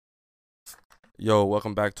Yo,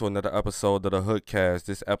 welcome back to another episode of the Hoodcast.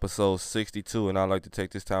 This episode 62, and I'd like to take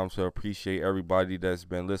this time to appreciate everybody that's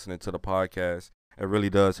been listening to the podcast. It really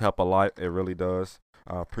does help a lot. It really does.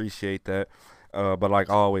 I appreciate that. But like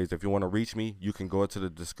always, if you want to reach me, you can go to the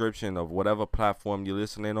description of whatever platform you're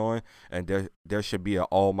listening on, and there should be a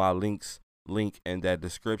all my links link in that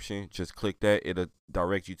description. Just click that. It'll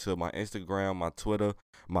direct you to my Instagram, my Twitter,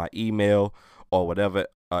 my email, or whatever.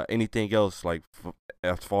 Anything else like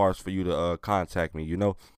as far as for you to contact me,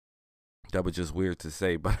 that was just weird to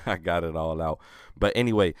say, but I got it all out. But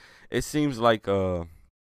anyway, it seems like the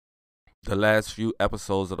last few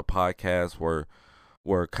episodes of the podcast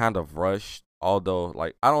were kind of rushed. Although,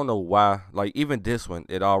 like, I don't know why. Like, even this one,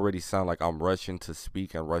 it already sounds like I'm rushing to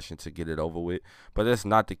speak and rushing to get it over with. But that's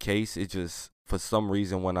not the case. It just, for some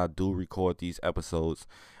reason, when I do record these episodes,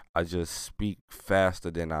 I just speak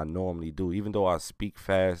faster than I normally do. Even though I speak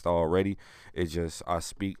fast already, it just I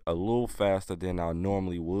speak a little faster than I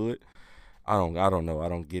normally would. I don't know. I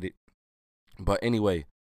don't get it. But anyway,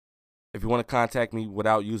 if you want to contact me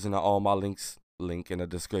without using the all my links link in the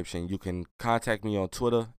description, you can contact me on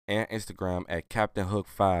Twitter and Instagram at Captain Hook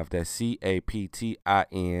 5. That's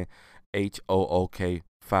CAPTINHOOK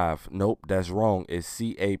 5. Nope, that's wrong. It's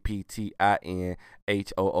CAPTINHOOK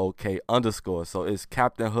underscore. So it's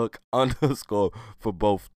Captain Hook underscore for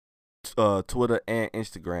both Twitter and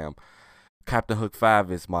Instagram. Captain Hook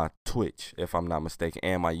 5 is my Twitch, if I'm not mistaken,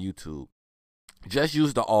 and my YouTube. Just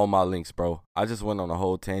use the all my links, bro. I just went on a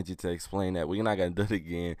whole tangent to explain that. We're not gonna do it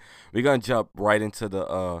again. We're gonna jump right into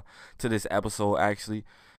the to this episode. Actually,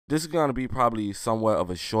 this is gonna be probably somewhat of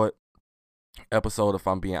a short episode. If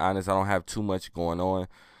I'm being honest, I don't have too much going on,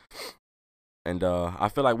 and I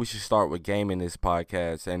feel like we should start with gaming this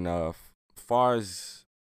podcast. And far as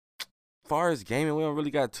gaming, we don't really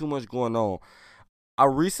got too much going on. I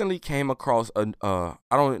recently came across I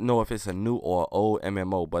don't know if it's a new or old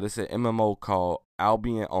MMO, but it's an MMO called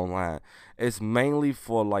Albion Online. It's mainly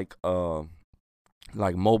for like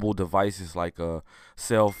mobile devices like a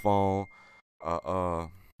cell phone, uh uh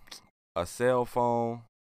a cell phone,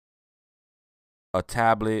 a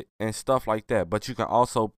tablet and stuff like that. But you can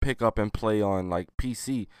also pick up and play on like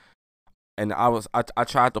PC. And I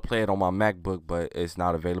tried to play it on my MacBook, but it's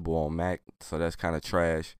not available on Mac, so that's kind of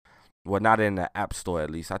trash. Well, not in the App Store at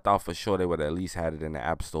least. I thought for sure they would at least had it in the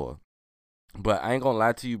App Store. But I ain't gonna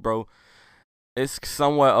lie to you, bro. It's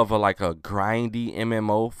somewhat of a like a grindy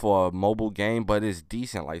MMO for a mobile game, but it's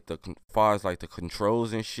decent. Like far as like the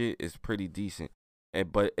controls and shit, is pretty decent.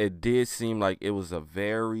 But it did seem like it was a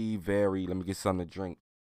very, very. Let me get something to drink.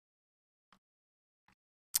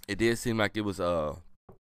 It did seem like it was a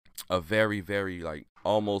very, very like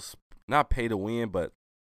almost not pay to win, but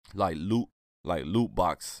like loot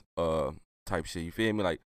box type shit. You feel me?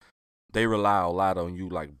 Like they rely a lot on you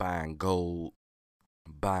like buying gold,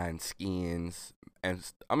 buying skins, and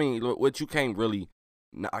I mean what you can't really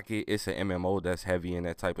knock it. It's an MMO that's heavy in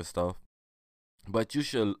that type of stuff, but you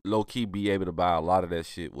should low key be able to buy a lot of that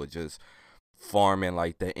shit with just farming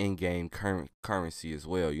like the in game currency as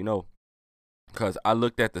well. Cause I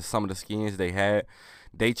looked at some of the skins they had.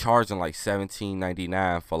 They charging like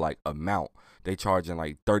 $17.99 for like a mount. They charging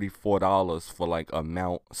like $34 for like a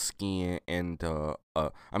mount skin and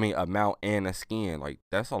I mean a mount and a skin. Like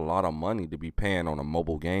that's a lot of money to be paying on a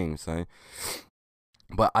mobile game, son.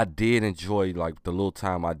 But I did enjoy like the little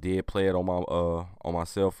time I did play it on my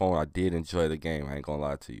cell phone. I did enjoy the game. I ain't gonna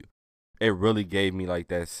lie to you. It really gave me like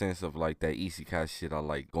that sense of like that isekai shit. I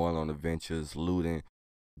like going on adventures, looting,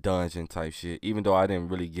 dungeon type shit. Even though I didn't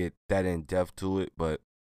really get that in depth to it, but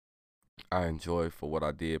I enjoyed for what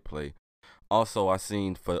I did play. Also, I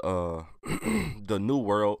seen for the new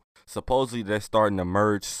world. Supposedly they're starting to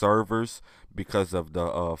merge servers because of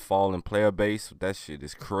the falling player base. That shit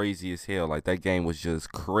is crazy as hell. Like that game was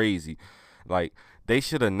just crazy. Like they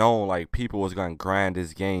should have known like people was gonna grind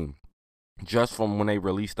this game just from when they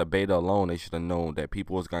released the beta alone. They should have known that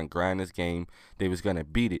people was gonna grind this game. They was gonna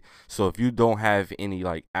beat it. So if you don't have any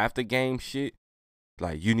like after game shit,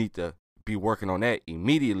 like you need to be working on that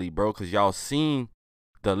immediately, bro. Cause y'all seen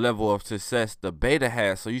the level of success the beta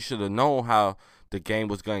has. So you should have known how the game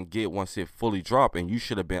was gonna get once it fully dropped, and you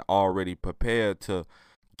should have been already prepared to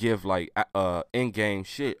give like in game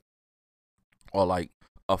shit or like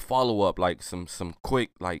a follow up, like some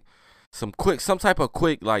quick like some type of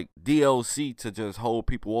quick like DLC to just hold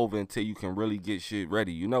people over until you can really get shit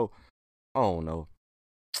ready. I don't know.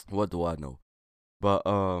 What do I know? But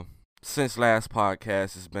since last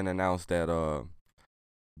podcast, it's been announced that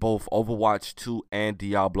both Overwatch 2 and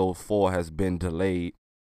Diablo 4 has been delayed,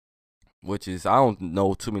 which is I don't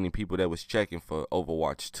know too many people that was checking for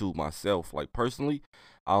Overwatch 2 myself. Like personally,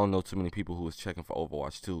 I don't know too many people who was checking for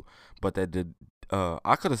Overwatch 2, but that did.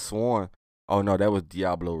 I could have sworn. Oh no, that was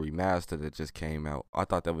Diablo Remastered that just came out. I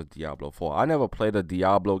thought that was Diablo 4. I never played a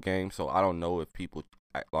Diablo game, so I don't know if people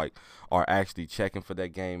like are actually checking for that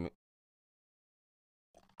game.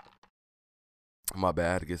 My bad,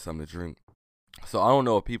 I had to get something to drink. So I don't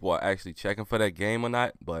know if people are actually checking for that game or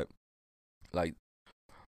not, but like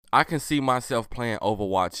I can see myself playing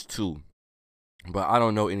Overwatch 2, but I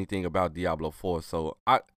don't know anything about Diablo 4. So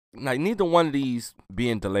I like neither one of these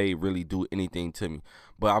being delayed really do anything to me.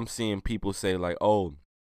 But I'm seeing people say like, oh,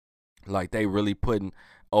 like they really putting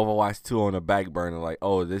Overwatch 2 on the back burner, like,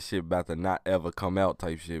 oh, this shit about to not ever come out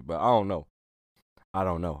type shit. But I don't know. I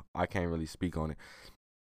don't know. I can't really speak on it.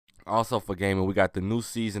 Also for gaming, we got the new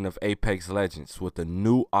season of Apex Legends with the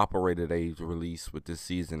new operator they released with this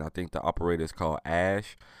season. I think the operator is called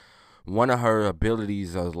Ash. One of her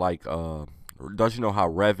abilities is like don't you know how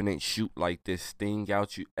Revenant shoot like this sting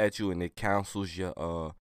out you at you and it cancels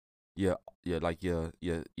your like your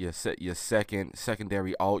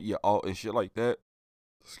secondary alt, your alt and shit like that.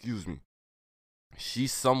 Excuse me. She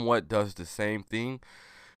somewhat does the same thing.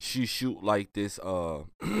 She shoot like this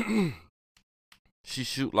she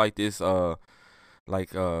shoot like this what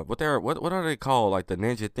are they called, like the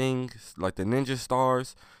ninja things, like the ninja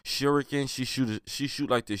stars, shuriken. She shoot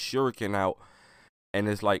like this shuriken out, and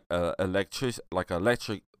it's like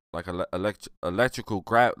electrical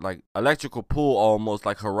grab, like electrical pull, almost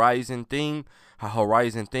like Horizon thing. How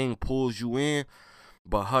Horizon thing pulls you in,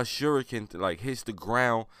 but her shuriken like hits the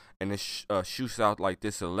ground and it shoots out like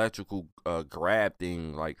this electrical grab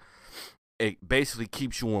thing. Like it basically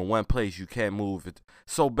keeps you in one place. You can't move it.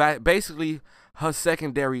 So basically, her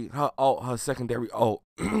secondary alt.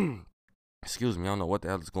 Excuse me, I don't know what the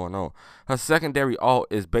hell is going on. Her secondary alt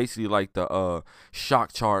is basically like the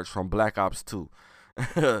shock charge from Black Ops 2.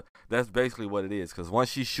 That's basically what it is. Cause once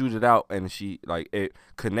she shoots it out and she like it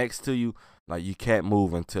connects to you, like you can't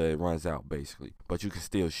move until it runs out, basically. But you can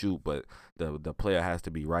still shoot, but the player has to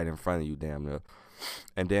be right in front of you, damn near.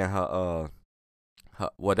 And then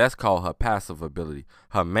well, that's called her passive ability.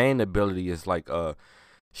 Her main ability is like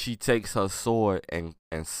she takes her sword and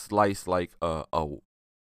slice like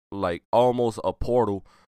like almost a portal.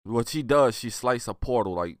 What she does, she slice a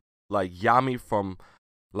portal like Yami from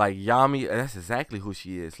like Yami. That's exactly who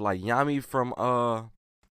she is. Like Yami from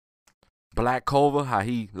Black Clover, how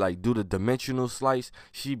he like do the dimensional slice.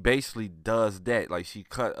 She basically does that. Like she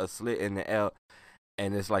cut a slit in the air,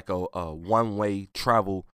 and it's like a one-way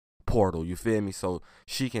travel portal. You feel me? So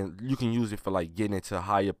you can use it for like getting into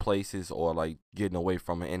higher places or like getting away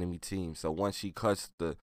from an enemy team. So once she cuts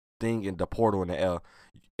the thing in the portal in the air,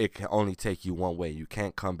 it can only take you one way. You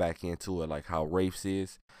can't come back into it like how Wraith's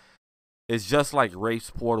is. It's just like Wraith's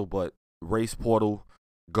portal, but Wraith's portal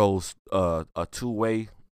goes a two-way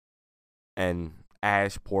and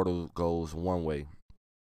Ash portal goes one way.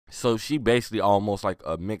 So she basically almost like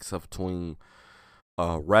a mix of between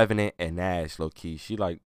Revenant and Ash, low key. She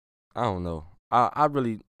like, I don't know. I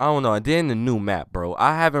don't know. And then the new map, bro.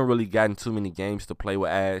 I haven't really gotten too many games to play with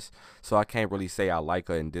Ash, so I can't really say I like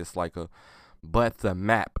her and dislike her. But the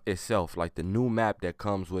map itself, like the new map that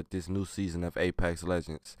comes with this new season of Apex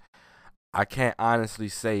Legends, I can't honestly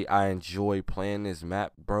say I enjoy playing this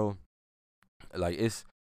map, bro. Like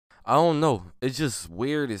I don't know. It's just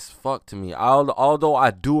weird as fuck to me. Although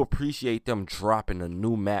I do appreciate them dropping a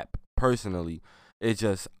new map personally, it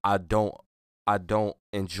just I don't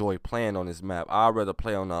enjoy playing on this map. I'd rather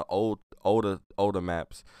play on the older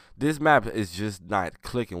maps. This map is just not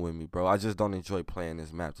clicking with me, bro. I just don't enjoy playing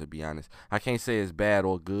this map, to be honest. I can't say it's bad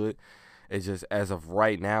or good. It's just as of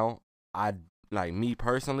right now, I like me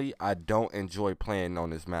personally, I don't enjoy playing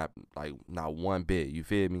on this map, like not one bit. You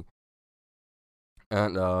feel me?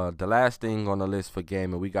 And the last thing on the list for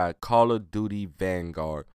gaming, we got Call of Duty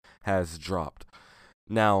Vanguard has dropped.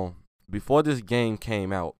 Now, before this game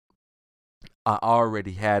came out, I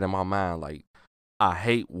already had in my mind, like, I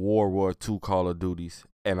hate World War II Call of Duties,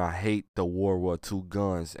 and I hate the World War II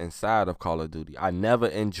guns inside of Call of Duty. I never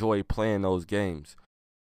enjoyed playing those games.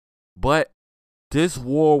 But this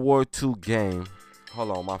World War II game,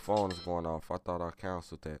 hold on, my phone is going off. I thought I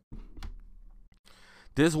canceled that.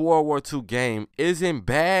 This World War II game isn't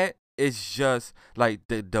bad. It's just like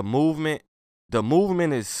the movement. The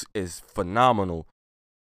movement is phenomenal.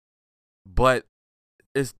 But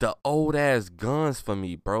it's the old ass guns for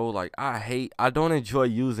me, bro. Like I don't enjoy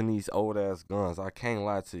using these old ass guns. I can't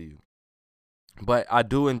lie to you. But I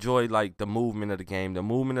do enjoy like the movement of the game. The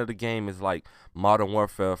movement of the game is like Modern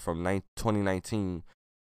Warfare from 2019,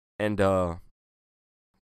 and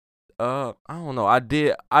I don't know. I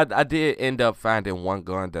did end up finding one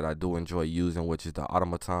gun that I do enjoy using, which is the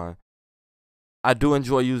automaton. I do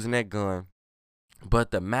enjoy using that gun,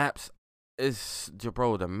 but the maps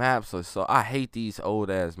bro, the maps are so, I hate these old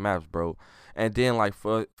ass maps, bro. And then like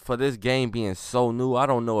for this game being so new, I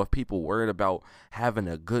don't know if people worried about having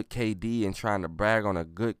a good KD and trying to brag on a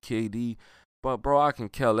good KD. But bro, I can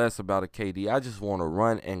care less about a KD. I just want to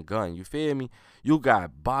run and gun. You feel me? You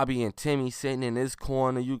got Bobby and Timmy sitting in this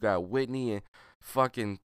corner. You got Whitney and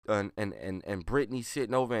fucking and Brittany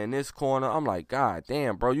sitting over in this corner. I'm like, God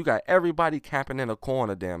damn, bro, you got everybody camping in a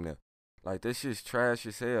corner, damn near. Like, this shit's trash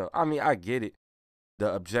as hell. I mean, I get it.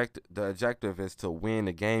 The objective is to win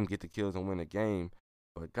the game, get the kills and win the game.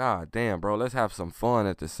 But god damn, bro, let's have some fun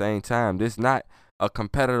at the same time. This not a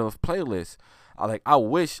competitive playlist. I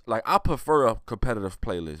prefer a competitive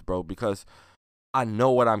playlist, bro, because I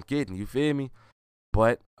know what I'm getting. You feel me?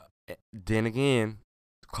 But then again,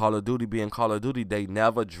 Call of Duty being Call of Duty, they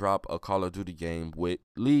never drop a Call of Duty game with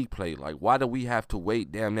league play. Like, why do we have to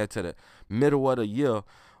wait damn near to the middle of the year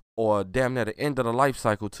or damn near the end of the life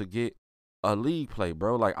cycle to get a league play,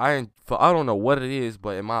 bro? Like, I don't know what it is,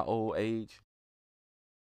 but in my old age,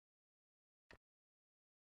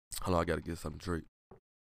 hold on, I gotta get some drink.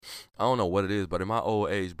 I don't know what it is, but in my old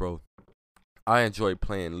age, bro, I enjoy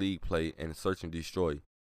playing league play and search and destroy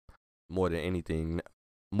more than anything,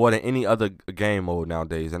 more than any other game mode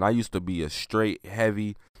nowadays. And I used to be a straight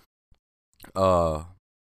heavy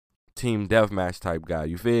team deathmatch type guy.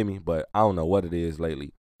 You feel me? But I don't know what it is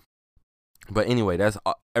lately. But anyway, that's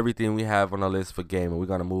everything we have on our list for gaming. We're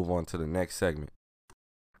gonna move on to the next segment.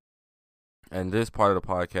 And this part of the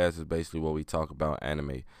podcast is basically what we talk about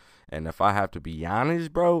anime. And if I have to be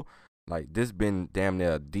honest, bro, like, this been damn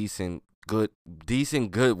near a decent good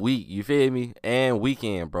week. You feel me? And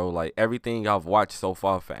weekend, bro. Like, everything I've watched so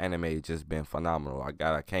far for anime just been phenomenal.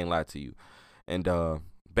 I can't lie to you. And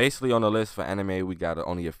basically on the list for anime, we got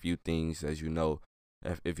only a few things, as you know,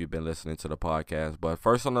 if you've been listening to the podcast. But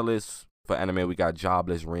first on the list for anime, we got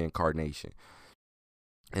Jobless Reincarnation.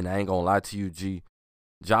 And I ain't gonna lie to you, G.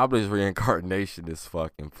 Jobless Reincarnation is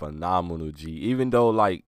fucking phenomenal, G. Even though,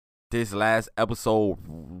 like, this last episode,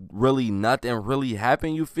 really nothing really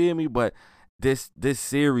happened, you feel me? But this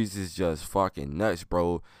series is just fucking nuts,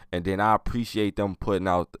 bro. And then I appreciate them putting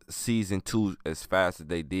out season 2 as fast as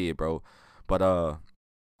they did, bro. But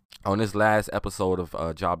on this last episode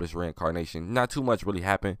of Jobless Reincarnation, not too much really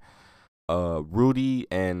happened. Rudy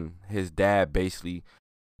and his dad basically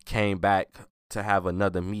came back to have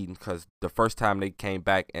another meeting, because the first time they came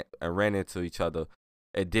back and ran into each other,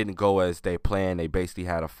 it didn't go as they planned. They basically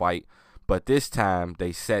had a fight. But this time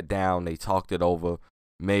they sat down, they talked it over,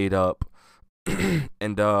 made up,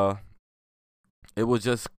 and it was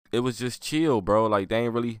just chill, bro. Like,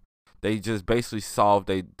 they just basically solved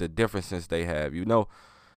the differences they have, you know.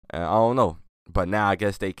 And I don't know, but now I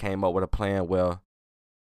guess they came up with a plan where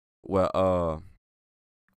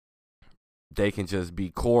they can just be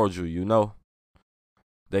cordial, you know.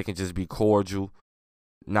 They can just be cordial,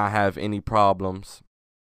 not have any problems,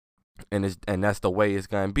 and that's the way it's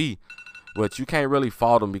gonna be. But you can't really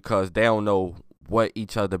fault them because they don't know what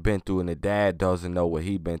each other been through, and the dad doesn't know what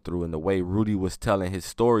he been through. And the way Rudy was telling his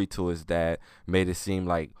story to his dad made it seem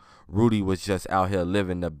like Rudy was just out here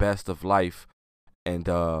living the best of life, and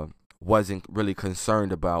wasn't really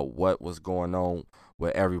concerned about what was going on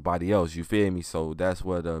with everybody else. You feel me? So that's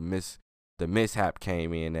where the mishap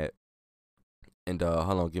came in at. And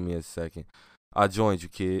hold on, give me a second. I joined you,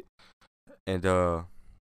 kid. And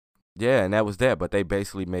yeah, and that was that. But they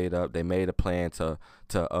basically made a plan to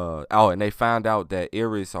and they found out that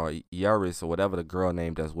Iris or Yaris or whatever the girl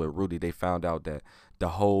name that's with Rudy, they found out that their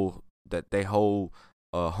whole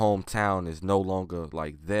hometown is no longer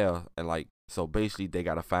like there, and like, so basically they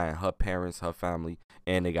gotta find her parents, her family,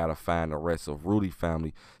 and they gotta find the rest of Rudy's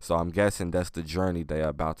family. So I'm guessing that's the journey they're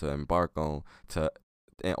about to embark on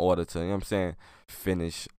in order to, you know what I'm saying,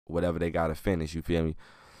 finish whatever they gotta finish, you feel me?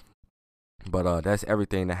 But that's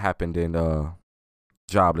everything that happened in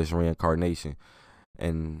Jobless Reincarnation.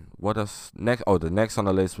 And what else next? Oh, the next on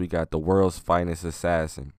the list, we got The World's Finest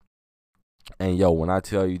Assassin. And yo, when I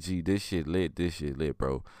tell you, G, this shit lit,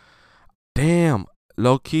 bro. Damn,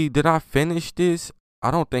 low key, did I finish this?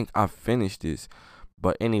 I don't think I finished this.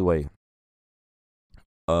 But anyway,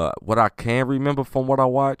 what I can remember from what I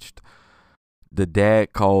watched, the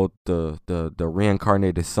dad called the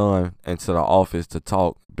reincarnated son into the office to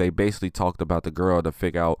talk. They basically talked about the girl to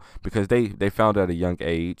figure out, because they found her at a young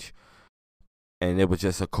age, and it was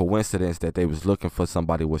just a coincidence that they was looking for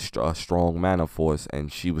somebody with a strong mana force,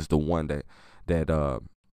 and she was the one that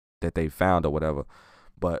they found or whatever.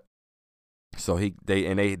 But So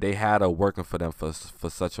they had her working for them for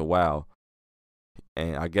such a while,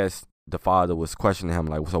 and I guess the father was questioning him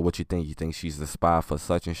like, so what you think? You think she's the spy for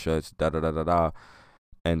such and such? Da da da da da.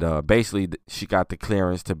 And basically, she got the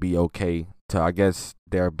clearance to be okay. To I guess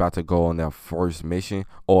they're about to go on their first mission,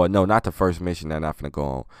 or no, not the first mission. They're not gonna go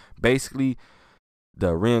on. Basically,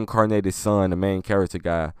 the reincarnated son, the main character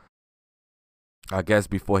guy, I guess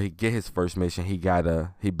before he get his first mission, he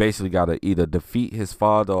basically gotta either defeat his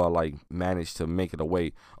father or like manage to make it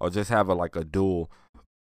away, or just have like a duel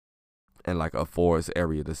in like a forest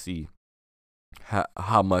area to see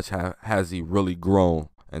how much has he really grown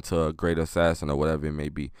into a great assassin or whatever it may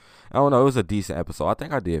be. I don't know. It was a decent episode. I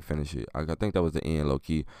think I did finish it. I think that was the end, low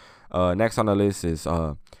key. Next on the list is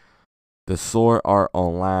the Sword Art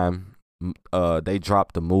Online. They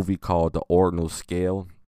dropped a movie called The Ordinal Scale.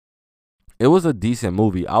 It was a decent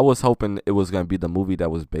movie. I was hoping it was gonna be the movie that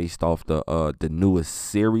was based off the newest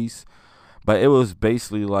series, but it was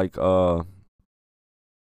basically like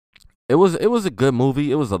it was a good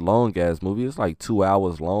movie. It was a long ass movie. It's like 2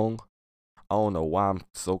 hours long. I don't know why I'm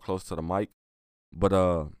so close to the mic, but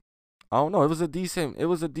I don't know. It was a decent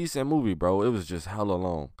movie, bro. It was just hella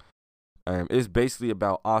long. It's basically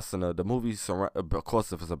about Asuna. The movie, of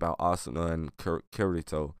course, it's about Asuna and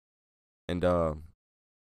Kirito, and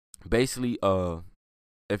basically,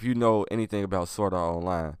 if you know anything about Sword Art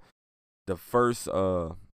Online, the first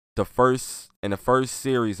in the first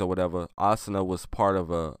series or whatever, Asuna was part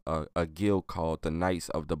of a guild called the Knights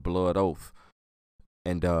of the Blood Oath,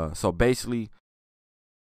 and so basically,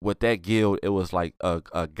 with that guild, it was like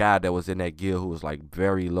a guy that was in that guild who was like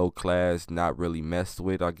very low class, not really messed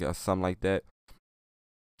with, I guess, something like that.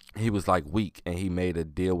 He was like weak, and he made a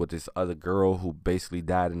deal with this other girl who basically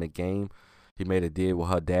died in the game. He made a deal with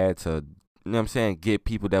her dad to, you know what I'm saying, get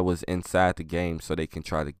people that was inside the game so they can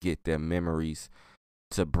try to get their memories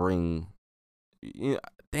to bring,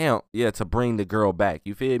 to bring the girl back.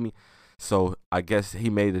 You feel me? So I guess he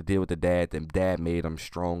made a deal with the dad, and dad made him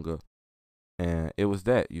stronger. And it was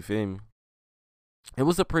that, you feel me? It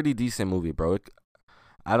was a pretty decent movie, bro.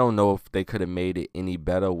 I don't know if they could have made it any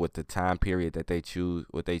better with the time period that they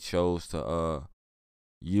chose to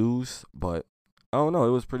use, but I don't know.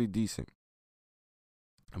 It was pretty decent.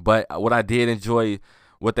 But what I did enjoy,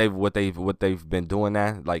 what they've been doing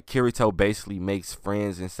that, like Kirito basically makes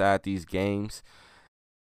friends inside these games,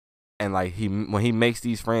 and like when he makes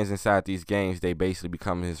these friends inside these games, they basically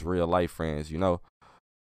become his real life friends, you know.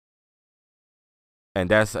 And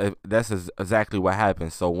that's exactly what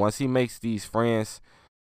happens. So once he makes these friends,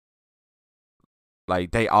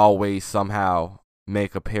 like they always somehow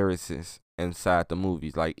make appearances inside the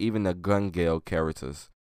movies. Like even the Gun Gale characters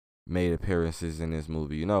made appearances in this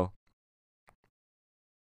movie, you know.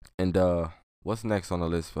 And what's next on the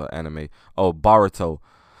list for anime? Oh, Boruto.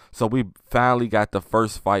 So we finally got the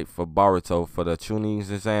first fight for Boruto for the Chunin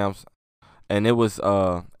exams, and it was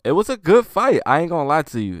a good fight. I ain't gonna lie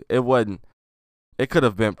to you. It wasn't. It could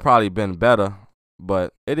have probably been better,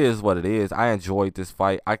 but it is what it is. I enjoyed this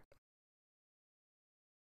fight.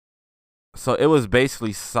 So it was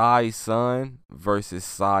basically Sai Sun versus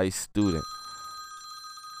Sai Student.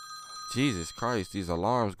 Jesus Christ, these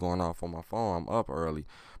alarms going off on my phone. I'm up early.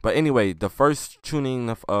 But anyway, the first tuning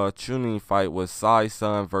fight was Sai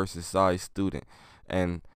Sun versus Sai Student.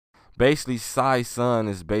 And basically Sai Sun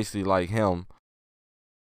is basically like him.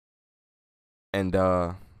 And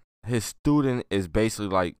his student is basically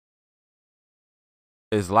like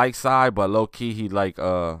Sai, but low key he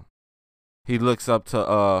looks up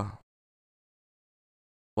to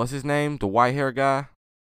what's his name? The white hair guy?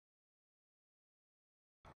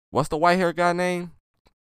 What's the white hair guy name?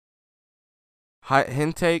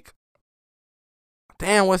 Hintake?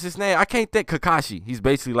 Damn, what's his name? I can't think. Kakashi. He's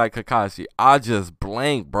basically like Kakashi. I just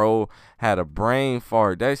blanked, bro. Had a brain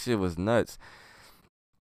fart. That shit was nuts.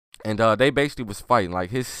 And they basically was fighting. Like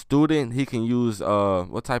his student, he can use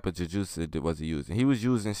what type of jujutsu was he using? He was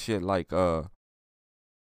using shit like earth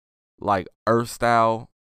style.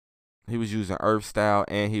 He was using earth style,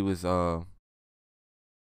 and he was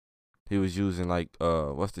using like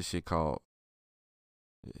what's the shit called?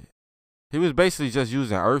 He was basically just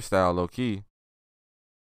using earth style, low key.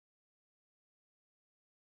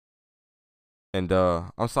 And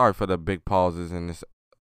I'm sorry for the big pauses in this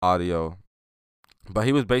audio, but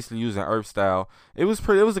he was basically using earth style. It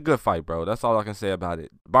was a good fight, bro. That's all I can say about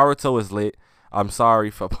it. Boruto is lit. I'm sorry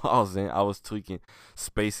for pausing. I was tweaking,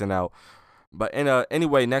 spacing out. But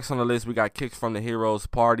anyway, next on the list we got Kicks from the Heroes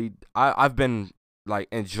Party. I've been like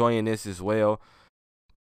enjoying this as well.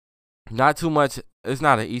 Not too much. It's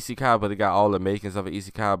not an isekai, but it got all the makings of an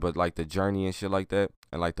isekai, but like the journey and shit like that,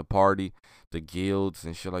 and like the party, the guilds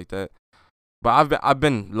and shit like that. But I've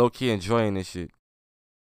been low key enjoying this shit.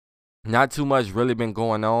 Not too much really been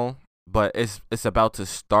going on, but it's about to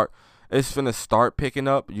start. It's finna start picking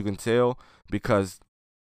up. You can tell because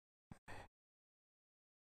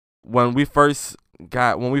when we first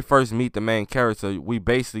meet the main character, we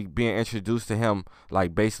basically being introduced to him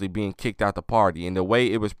like basically being kicked out the party, and the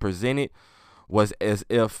way it was presented was as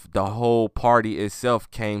if the whole party itself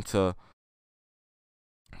came to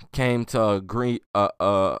agree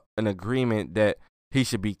an agreement that he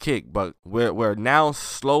should be kicked. But we're now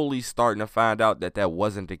slowly starting to find out that that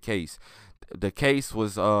wasn't the case. The case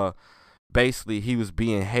was basically he was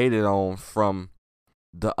being hated on from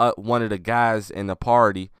the one of the guys in the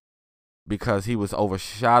party because he was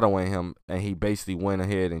overshadowing him, and he basically went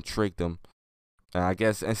ahead and tricked him. And I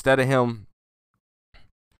guess instead of him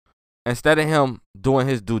doing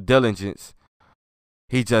his due diligence,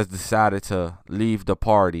 he just decided to leave the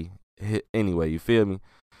party anyway. You feel me?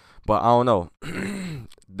 But I don't know.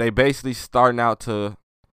 They basically starting out to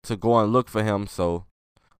go and look for him, so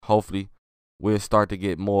hopefully we'll start to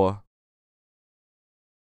get more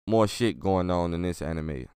shit going on in this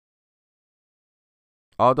anime.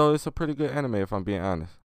 Although it's a pretty good anime, if I'm being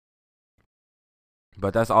honest.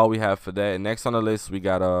 But that's all we have for that. Next on the list we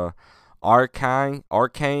got Arcane.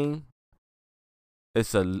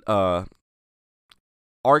 It's a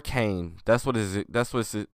Arcane. That's what is it.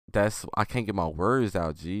 That's I can't get my words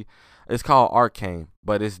out, G. It's called Arcane,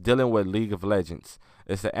 but it's dealing with League of Legends.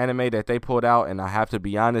 It's an anime that they pulled out, and I have to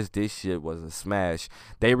be honest, this shit was a smash.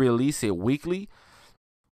 They release it weekly,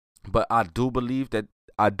 but I do believe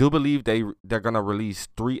they're gonna release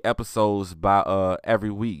 3 episodes by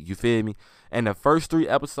every week. You feel me? And the first 3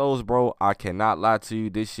 episodes, bro, I cannot lie to you,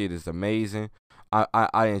 this shit is amazing.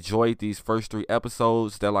 I enjoyed these first 3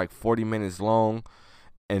 episodes. They're like 40 minutes long,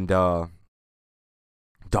 and the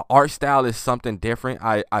art style is something different.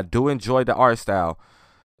 I do enjoy the art style.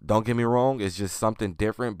 Don't get me wrong, it's just something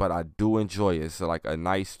different, but I do enjoy it. It's like a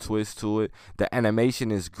nice twist to it. The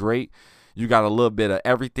animation is great. You got a little bit of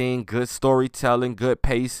everything. Good storytelling, good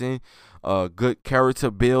pacing, good character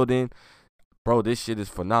building. Bro, this shit is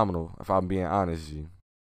phenomenal, if I'm being honest with you.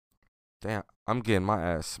 Damn, I'm getting my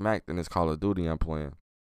ass smacked in this Call of Duty I'm playing.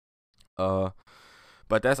 But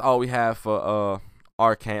that's all we have for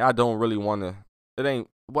Arcane. I don't really want to. It ain't.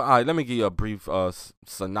 Well, all right, let me give you a brief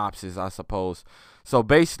synopsis, I suppose. So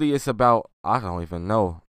basically, it's about, I don't even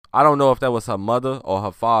know. I don't know if that was her mother or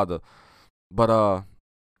her father, but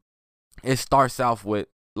it starts off with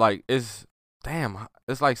like it's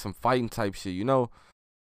like some fighting type shit, you know.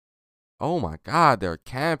 Oh my God, they're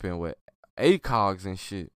camping with ACOGs and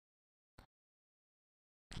shit.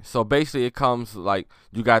 So basically, it comes like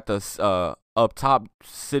you got the up top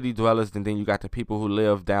city dwellers, and then you got the people who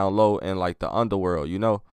live down low in like the underworld, you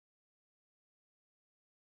know.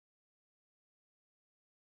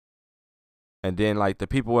 And then like the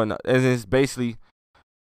people and it's basically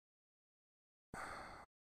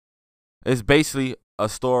a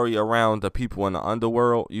story around the people in the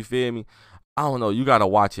underworld. You feel me? I don't know. You gotta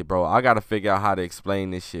watch it, bro. I gotta figure out how to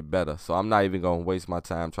explain this shit better. So I'm not even gonna waste my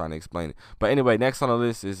time trying to explain it. But anyway, next on the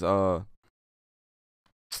list is man,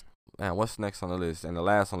 what's next on the list? And the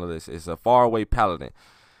last on the list is a Faraway Paladin.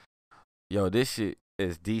 Yo, this shit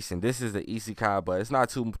is decent. This is the isekai, but it's not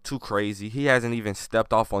too crazy. He hasn't even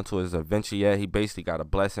stepped off onto his adventure yet. He basically got a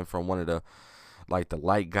blessing from one of the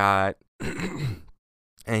light god.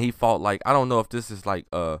 And he fought like, I don't know if this is like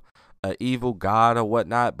a evil god or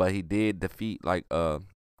whatnot, but he did defeat like a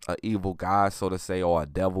evil god, so to say, or a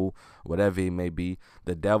devil, whatever it may be.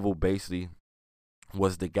 The devil basically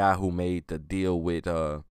was the guy who made the deal with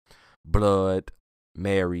Blood,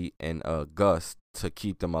 Mary, and Gus to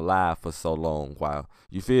keep them alive for so long. While,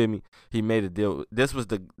 you feel me? He made a deal. This was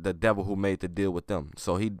the devil who made the deal with them.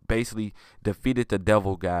 So he basically defeated the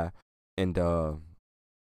devil guy, and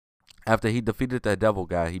after he defeated that devil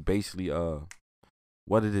guy, he basically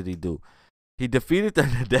what did he do? He defeated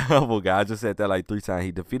the devil guy. I just said that like 3 times.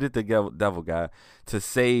 He defeated the devil guy to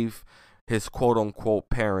save his quote unquote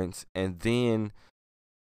parents, and then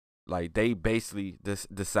like they basically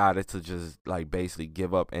decided to just like basically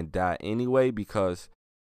give up and die anyway, because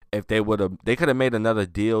if they could have made another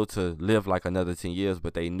deal to live like another 10 years,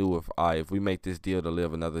 but they knew if we make this deal to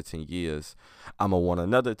live another 10 years, I'm gonna want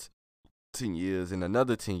another 10 years and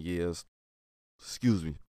another 10 years, excuse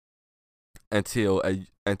me, until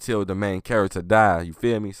the main character died. You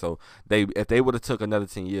feel me? So if they would have took another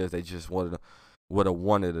 10 years, they just would have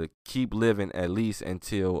wanted to keep living at least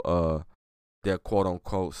until their quote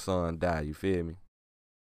unquote son died. You feel me?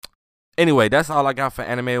 Anyway, that's all I got for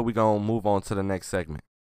anime. We gonna move on to the next segment.